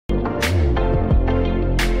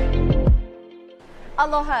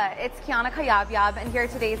Aloha, it's Kiana Kayabyab, and here are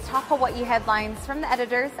today's top Hawaii headlines from the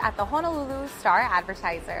editors at the Honolulu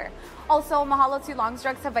Star-Advertiser. Also, mahalo to Longs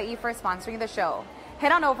Drugs Hawaii for sponsoring the show.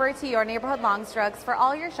 Head on over to your neighborhood Longs Drugs for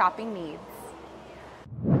all your shopping needs.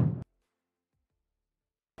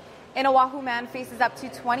 An Oahu man faces up to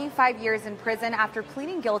 25 years in prison after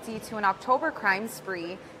pleading guilty to an October crime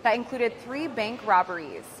spree that included 3 bank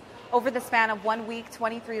robberies. Over the span of 1 week,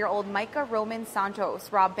 23-year-old Micah Roman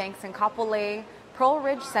Santos robbed banks in Kapolei, Pearl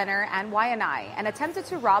Ridge Center, and Waianae, and attempted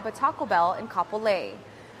to rob a Taco Bell in Kapolei.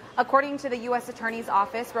 According to the U.S. Attorney's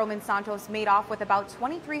Office, Roman Santos made off with about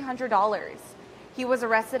 $2,300. He was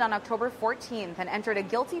arrested on October 14th and entered a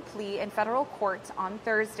guilty plea in federal court on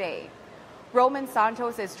Thursday. Roman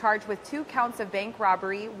Santos is charged with 2 counts of bank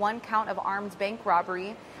robbery, 1 count of armed bank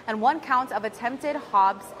robbery, and 1 count of attempted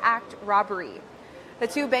Hobbs Act robbery. The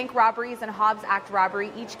 2 bank robberies and Hobbs Act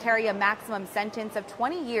robbery each carry a maximum sentence of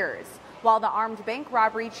 20 years, while the armed bank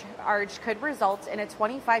robbery charge could result in a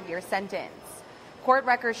 25-year sentence. Court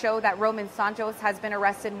records show that Roman Santos has been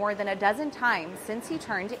arrested more than a dozen times since he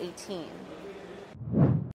turned 18.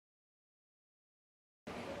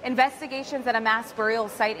 Investigations at a mass burial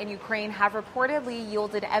site in Ukraine have reportedly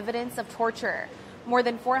yielded evidence of torture. More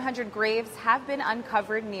than 400 graves have been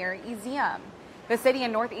uncovered near Izium. The city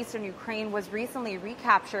in northeastern Ukraine was recently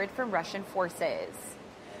recaptured from Russian forces.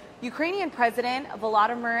 Ukrainian President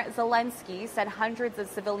Volodymyr Zelensky said hundreds of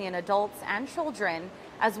civilian adults and children,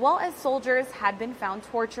 as well as soldiers, had been found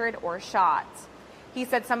tortured or shot. He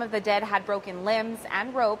said some of the dead had broken limbs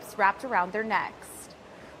and ropes wrapped around their necks.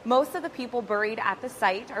 Most of the people buried at the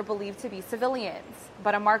site are believed to be civilians,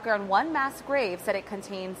 but a marker on one mass grave said it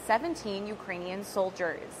contained 17 Ukrainian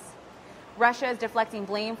soldiers. Russia is deflecting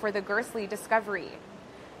blame for the Gursky discovery.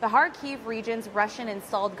 The Kharkiv region's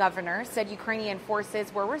Russian-installed governor said Ukrainian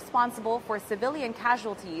forces were responsible for civilian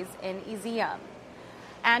casualties in Izium.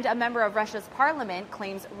 And a member of Russia's parliament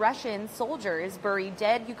claims Russian soldiers buried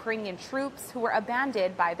dead Ukrainian troops who were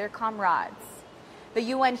abandoned by their comrades. The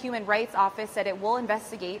UN Human Rights Office said it will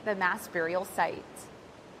investigate the mass burial site.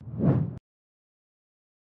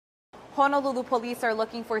 Honolulu police are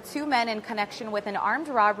looking for 2 men in connection with an armed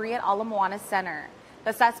robbery at Ala Moana Center.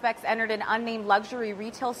 The suspects entered an unnamed luxury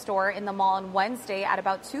retail store in the mall on Wednesday at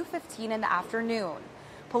about 2:15 in the afternoon.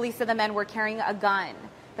 Police said the men were carrying a gun.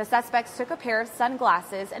 The suspects took a pair of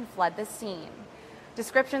sunglasses and fled the scene.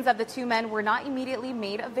 Descriptions of the 2 men were not immediately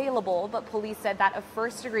made available, but police said that a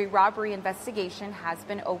first-degree robbery investigation has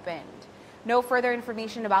been opened. No further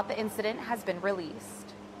information about the incident has been released.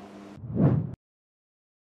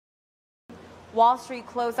 Wall Street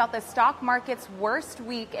closed out the stock market's worst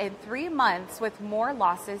week in 3 months with more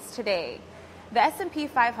losses today. The S&P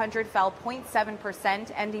 500 fell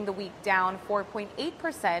 0.7%, ending the week down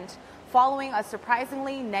 4.8%, following a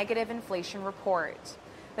surprisingly negative inflation report.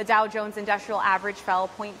 The Dow Jones Industrial Average fell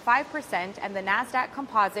 0.5%, and the Nasdaq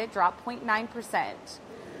Composite dropped 0.9%.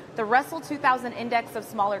 The Russell 2000 Index of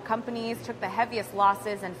smaller companies took the heaviest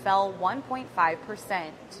losses and fell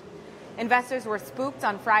 1.5%. Investors were spooked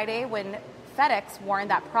on Friday when FedEx warned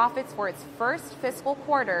that profits for its first fiscal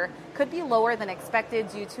quarter could be lower than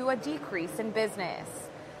expected due to a decrease in business.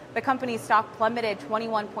 The company's stock plummeted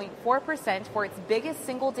 21.4% for its biggest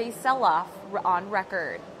single-day sell-off on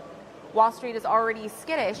record. Wall Street is already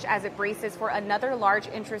skittish as it braces for another large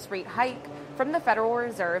interest rate hike from the Federal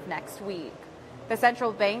Reserve next week. The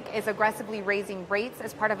central bank is aggressively raising rates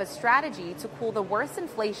as part of a strategy to cool the worst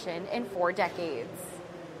inflation in 4 decades.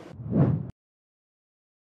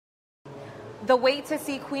 The wait to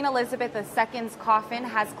see Queen Elizabeth II's coffin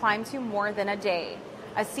has climbed to more than a day.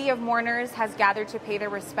 A sea of mourners has gathered to pay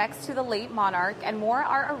their respects to the late monarch, and more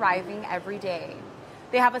are arriving every day.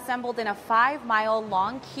 They have assembled in a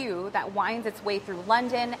 5-mile-long queue that winds its way through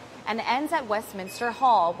London and ends at Westminster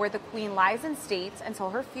Hall, where the Queen lies in state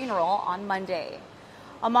until her funeral on Monday.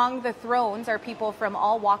 Among the thrones are people from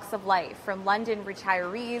all walks of life, from London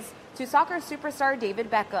retirees to soccer superstar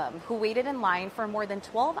David Beckham, who waited in line for more than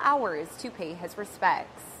 12 hours to pay his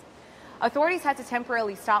respects. Authorities had to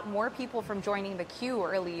temporarily stop more people from joining the queue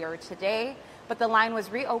earlier today, but the line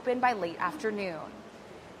was reopened by late afternoon.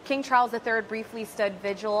 King Charles III briefly stood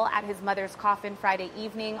vigil at his mother's coffin Friday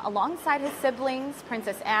evening alongside his siblings,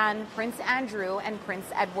 Princess Anne, Prince Andrew, and Prince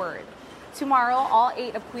Edward. Tomorrow, all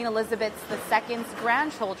 8 of Queen Elizabeth II's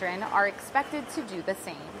grandchildren are expected to do the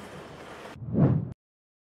same.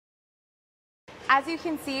 As you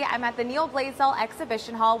can see, I'm at the Neil Blaisdell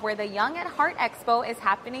Exhibition Hall where the Young at Heart Expo is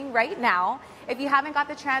happening right now. If you haven't got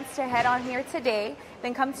the chance to head on here today,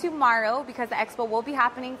 then come tomorrow because the expo will be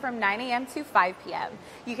happening from 9 a.m. to 5 p.m.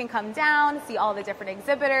 You can come down, see all the different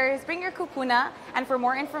exhibitors, bring your kupuna, and for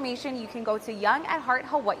more information, you can go to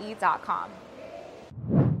youngathearthawaii.com.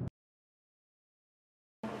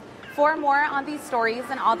 For more on these stories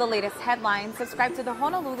and all the latest headlines, subscribe to the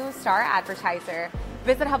Honolulu Star Advertiser.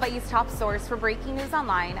 Visit Hawaii's top source for breaking news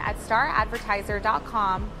online at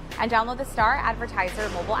staradvertiser.com and download the Star Advertiser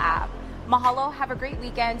mobile app. Mahalo, have a great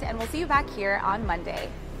weekend, and we'll see you back here on Monday.